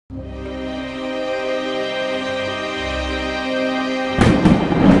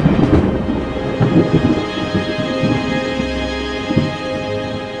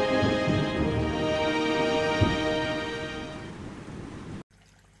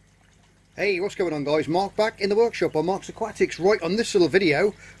Hey, what's going on guys? Mark back in the workshop on Mark's Aquatics. Right, on this little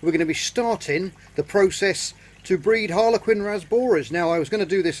video we're going to be starting the process to breed Harlequin Rasboras. Now I was going to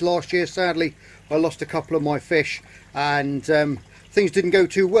do this last year, sadly I lost a couple of my fish and things didn't go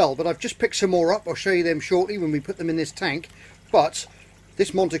too well, but I've just picked some more up. I'll show you them shortly when we put them in this tank. But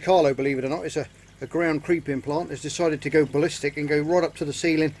this Monte Carlo, believe it or not, is a ground creeping plant, has decided to go ballistic and go right up to the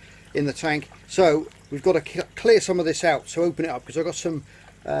ceiling in the tank. So we've got to clear some of this out, so open it up, because I've got some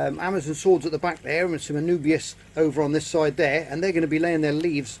Amazon swords at the back there and some Anubias over on this side there, and they're going to be laying their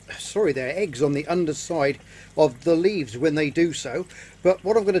their eggs on the underside of the leaves when they do so. But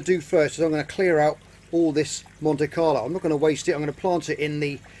what I'm going to do first is I'm going to clear out all this Monte Carlo. I'm not going to waste it. I'm going to plant it in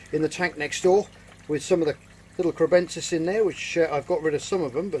the tank next door with some of the little crebensis in there, which I've got rid of some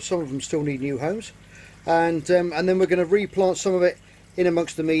of them, but some of them still need new homes. And then we're going to replant some of it in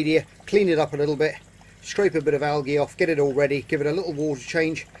amongst the media, clean it up a little bit, scrape a bit of algae off, get it all ready, give it a little water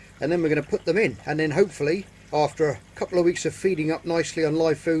change, and then we're going to put them in. And then hopefully after a couple of weeks of feeding up nicely on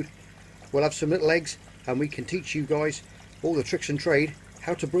live food, we'll have some little eggs and we can teach you guys all the tricks and trade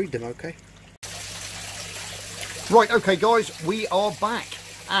how to breed them. Okay, right, okay guys, we are back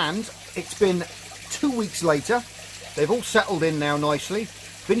and it's been 2 weeks later. They've all settled in now nicely,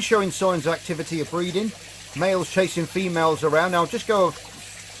 been showing signs of activity of breeding, males chasing females around. Now just go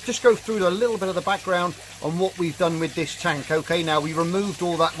through a little bit of the background on what we've done with this tank. Okay, now we removed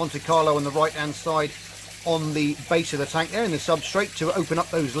all that Monte Carlo on the right hand side on the base of the tank there in the substrate to open up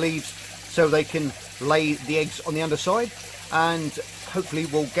those leaves so they can lay the eggs on the underside, and hopefully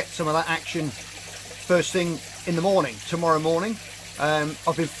we'll get some of that action first thing in the morning, tomorrow morning.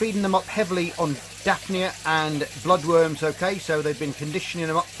 I've been feeding them up heavily on Daphnia and bloodworms. Okay, so they've been conditioning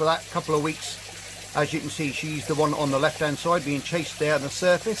them up for that couple of weeks. As you can see, she's the one on the left hand side being chased there on the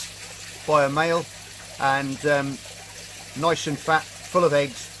surface by a male, and nice and fat, full of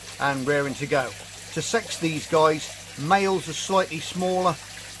eggs and raring to go. To sex these guys, males are slightly smaller,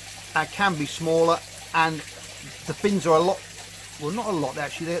 can be smaller, and the fins are a lot, well not a lot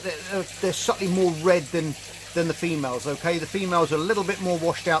actually, they're slightly more red than the females. Okay, the females are a little bit more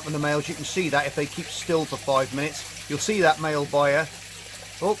washed out than the males. You can see that if they keep still for 5 minutes. You'll see that male buyer.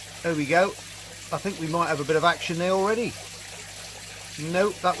 Oh, there we go. I think we might have a bit of action there already.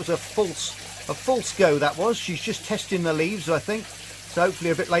 No, that was a false go, that was. She's just testing the leaves, I think. So hopefully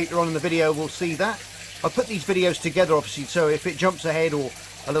a bit later on in the video we'll see that. I put these videos together obviously, so if it jumps ahead or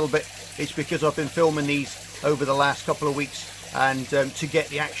a little bit, it's because I've been filming these over the last couple of weeks, and to get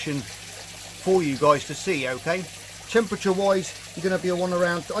the action for you guys to see. Okay, temperature wise you're going to be on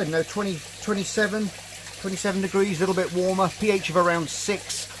around, I don't know, 27 degrees, a little bit warmer, pH of around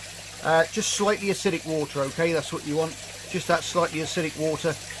 6. Just slightly acidic water. Okay, that's what you want, just that slightly acidic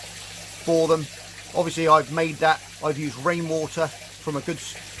water for them. Obviously I've made that, I've used rainwater from a good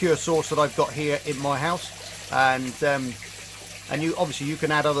pure source that I've got here in my house, and you obviously you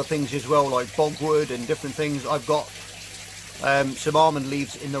can add other things as well, like bogwood and different things. I've got some almond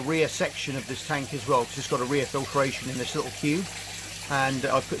leaves in the rear section of this tank as well, because it's got a rear filtration in this little cube, and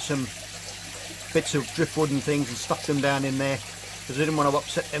I've put some bits of driftwood and things and stuck them down in there because I didn't want to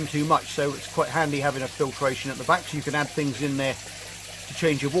upset them too much. So it's quite handy having a filtration at the back, so you can add things in there to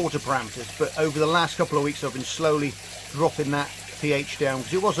change your water parameters. But over the last couple of weeks I've been slowly dropping that pH down,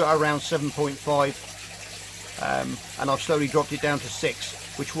 because it was at around 7.5, and I've slowly dropped it down to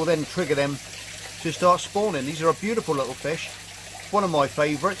 6, which will then trigger them to start spawning. These are a beautiful little fish, one of my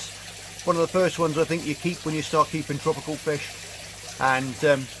favourites, one of the first ones I think you keep when you start keeping tropical fish. And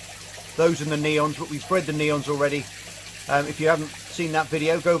those are the neons, but we've bred the neons already. If you haven't seen that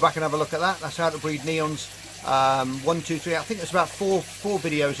video, go back and have a look at that. That's how to breed neons. 1, 2, 3, I think there's about four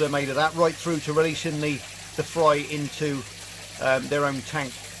videos I made of that, right through to releasing the fry into their own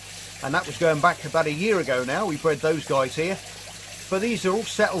tank, and that was going back about a year ago now. We bred those guys here, but these are all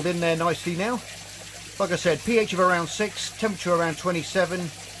settled in there nicely now. Like I said, pH of around 6, temperature around 27.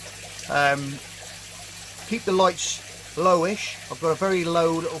 Keep the lights lowish. I've got a very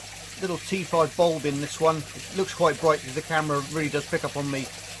low little T5 bulb in this one. It looks quite bright because the camera really does pick up on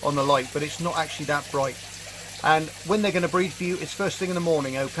the light, but it's not actually that bright. And when they're going to breed for you, it's first thing in the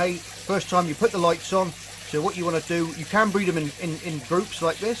morning. Okay, first time you put the lights on. So what you want to do, you can breed them in groups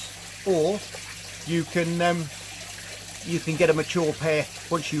like this, or you can get a mature pair.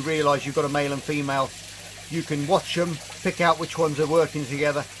 Once you realise you've got a male and female, you can watch them, pick out which ones are working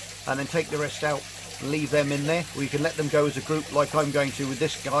together, and then take the rest out and leave them in there. Or you can let them go as a group, like I'm going to with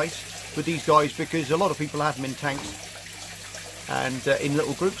these guys, because a lot of people have them in tanks and in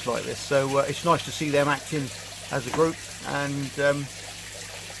little groups like this. So it's nice to see them acting as a group. And I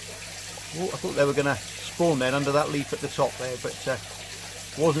thought they were going to spawn then under that leaf at the top there, but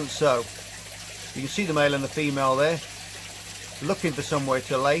wasn't so. You can see the male and the female there, looking for somewhere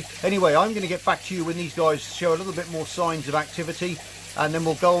to lay. Anyway, I'm going to get back to you when these guys show a little bit more signs of activity, and then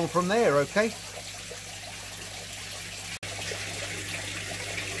we'll go on from there, okay?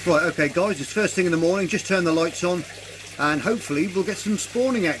 Right, okay guys, it's first thing in the morning, just turn the lights on, and hopefully we'll get some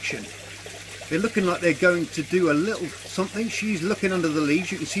spawning action. They're looking like they're going to do a little something. She's looking under the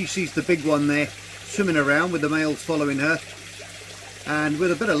leaves. You can see she's the big one there, swimming around with the males following her. And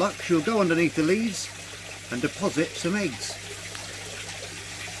with a bit of luck, she'll go underneath the leaves and deposit some eggs.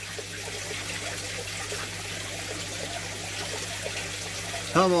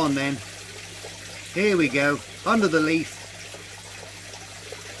 Come on then. Here we go, under the leaf.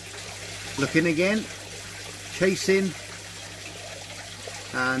 Looking again, chasing,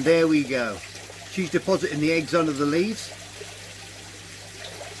 and there we go. She's depositing the eggs under the leaves.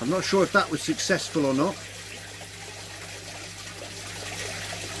 I'm not sure if that was successful or not.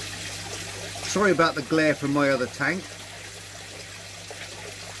 Sorry about the glare from my other tank.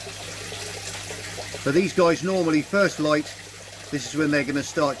 But these guys normally, first light, this is when they're going to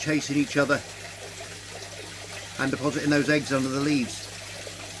start chasing each other and depositing those eggs under the leaves.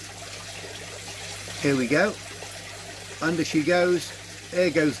 Here we go. Under she goes. There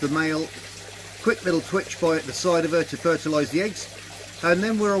goes the male. Quick little twitch by at the side of her to fertilise the eggs, and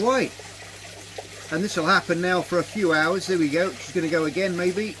then we're away. And this will happen now for a few hours. There we go. She's going to go again,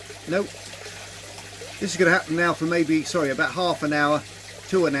 maybe. Nope. This is going to happen now for maybe, sorry, about half an hour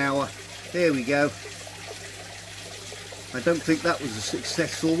to an hour. There we go. I don't think that was a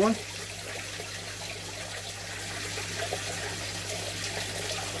successful one.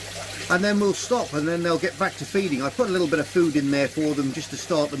 And then we'll stop, and then they'll get back to feeding. I put a little bit of food in there for them just to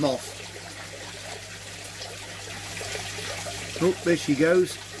start them off. Oh, there she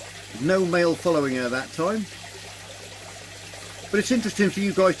goes. No male following her that time. But it's interesting for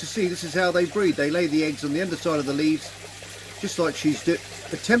you guys to see. This is how they breed. They lay the eggs on the underside of the leaves, just like she's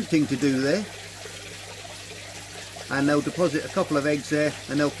attempting to do there. And they'll deposit a couple of eggs there,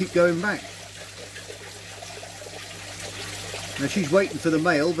 and they'll keep going back. Now she's waiting for the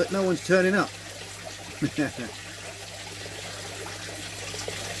male, but no one's turning up.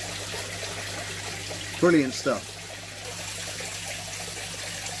 Brilliant stuff.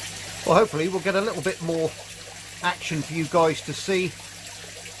 Well, hopefully we'll get a little bit more action for you guys to see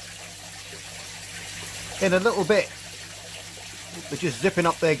in a little bit. They're just zipping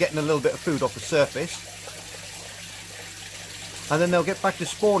up there, getting a little bit of food off the surface, and then they'll get back to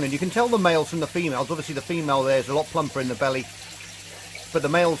spawning. You can tell the males from the females. Obviously the female there is a lot plumper in the belly, but the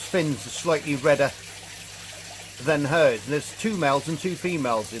male's fins are slightly redder than hers. And there's 2 males and 2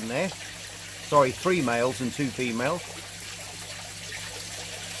 females in there. Sorry, 3 males and 2 females.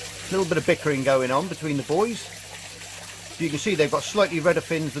 A little bit of bickering going on between the boys. You can see they've got slightly redder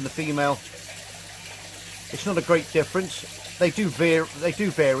fins than the female. It's not a great difference. They do vary.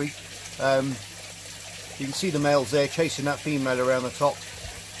 You can see the males there chasing that female around the top.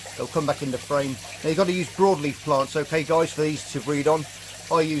 They'll come back into frame. Now you've got to use broadleaf plants, okay guys, for these to breed on.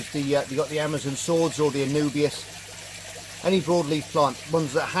 I use you got the Amazon swords or the Anubias. Any broadleaf plant,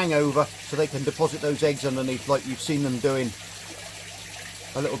 ones that hang over so they can deposit those eggs underneath like you've seen them doing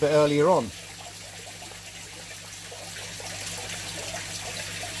a little bit earlier on.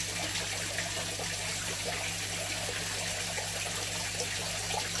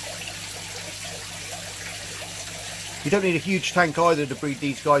 You don't need a huge tank either to breed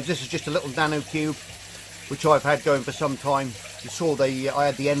these guys. This is just a little nano cube which I've had going for some time. You saw I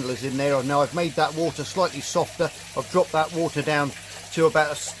had the endlers in there. Now I've made that water slightly softer. I've dropped that water down to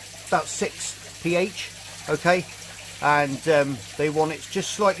about 6 pH, okay, and they want it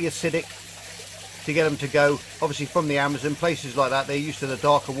just slightly acidic to get them to go. Obviously from the Amazon, places like that, they're used to the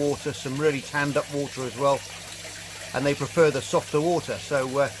darker water, some really tanned up water as well, and they prefer the softer water. So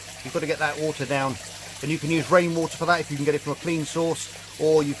you've got to get that water down, and you can use rainwater for that if you can get it from a clean source,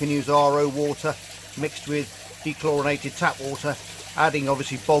 or you can use RO water mixed with dechlorinated tap water, adding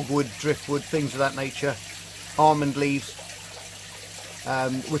obviously bogwood, driftwood, things of that nature, almond leaves,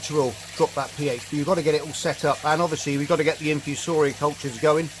 which will drop that pH. But you've got to get it all set up, and obviously we've got to get the infusoria cultures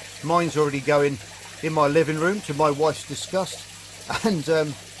going. Mine's already going in my living room, to my wife's disgust, and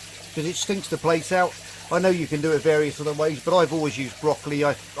because it stinks the place out. I know you can do it various other ways, but I've always used broccoli.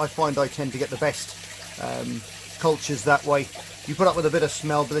 I find I tend to get the best cultures that way. You put up with a bit of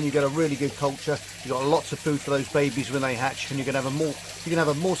smell, but then you get a really good culture. You've got lots of food for those babies when they hatch, and you can have a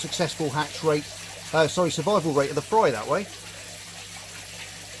more successful hatch rate, survival rate of the fry that way.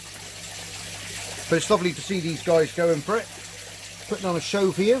 But it's lovely to see these guys going for it, putting on a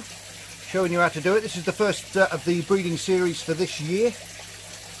show for you, showing you how to do it. This is the first of the breeding series for this year.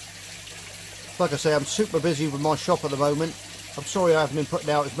 like I say, I'm super busy with my shop at the moment. I'm sorry I haven't been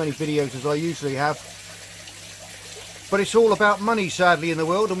putting out as many videos as I usually have. But it's all about money, sadly, in the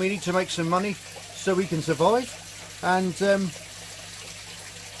world, and we need to make some money so we can survive. And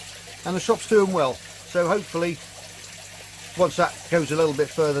the shop's doing well. So hopefully, once that goes a little bit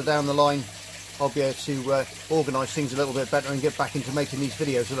further down the line, I'll be able to organise things a little bit better and get back into making these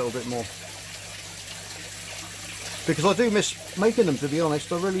videos a little bit more. Because I do miss making them, to be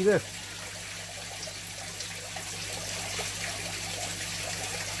honest, I really do.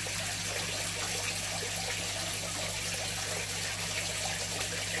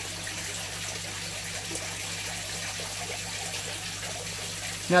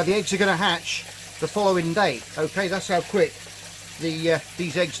 Now the eggs are going to hatch the following day. Okay, that's how quick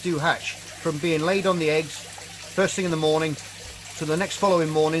these eggs do hatch. From being laid on the eggs first thing in the morning to the next following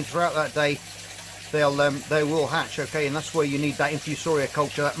morning, throughout that day, they will hatch. Okay, and that's where you need that infusoria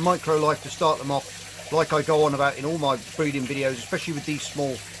culture, that micro life to start them off, like I go on about in all my breeding videos, especially with these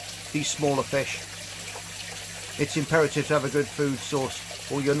smaller fish. It's imperative to have a good food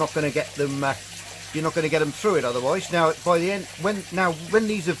source, or you're not going to get them. You're not going to get them through it otherwise. Now, by the end, when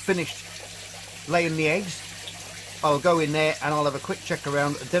these have finished laying the eggs, I'll go in there and I'll have a quick check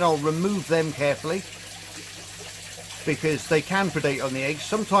around. Then I'll remove them carefully, because they can predate on the eggs.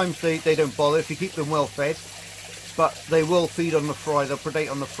 Sometimes they don't bother if you keep them well fed, but they will feed on the fry. They'll predate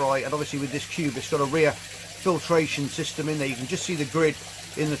on the fry, and obviously with this cube, it's got a rear filtration system in there. You can just see the grid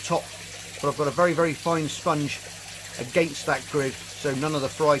in the top, but I've got a very, very fine sponge against that grid, so none of the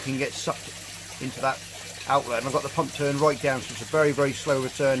fry can get sucked into that outlet. And I've got the pump turn right down, so it's a very, very slow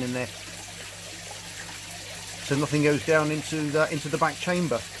return in there, so nothing goes down into the back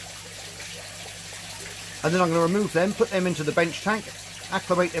chamber. And then I'm going to remove them, put them into the bench tank,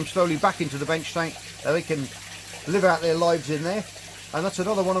 acclimate them slowly back into the bench tank so they can live out their lives in there. And that's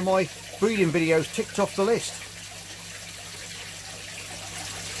another one of my breeding videos ticked off the list.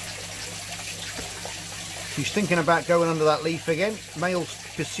 She's thinking about going under that leaf again. Male's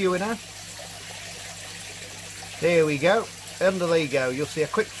pursuing her. There we go. Under they go. You'll see a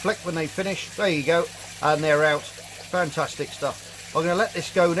quick flick when they finish. There you go. And they're out. Fantastic stuff. I'm going to let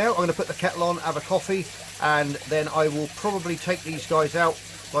this go now. I'm going to put the kettle on, have a coffee, and then I will probably take these guys out,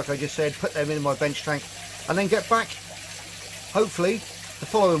 like I just said, put them in my bench tank, and then get back, hopefully, the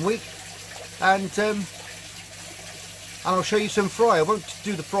following week, and I'll show you some fry. I won't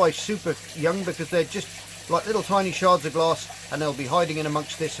do the fry super young, because they're just like little tiny shards of glass, and they'll be hiding in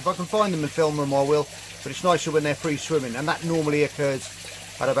amongst this. If I can find them and film them, I will, but it's nicer when they're free swimming, and that normally occurs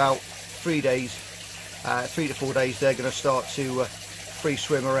at about 3 days, 3 to 4 days. They're going to start to free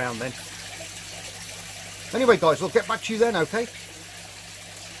swim around then. Anyway guys, I'll get back to you then, okay?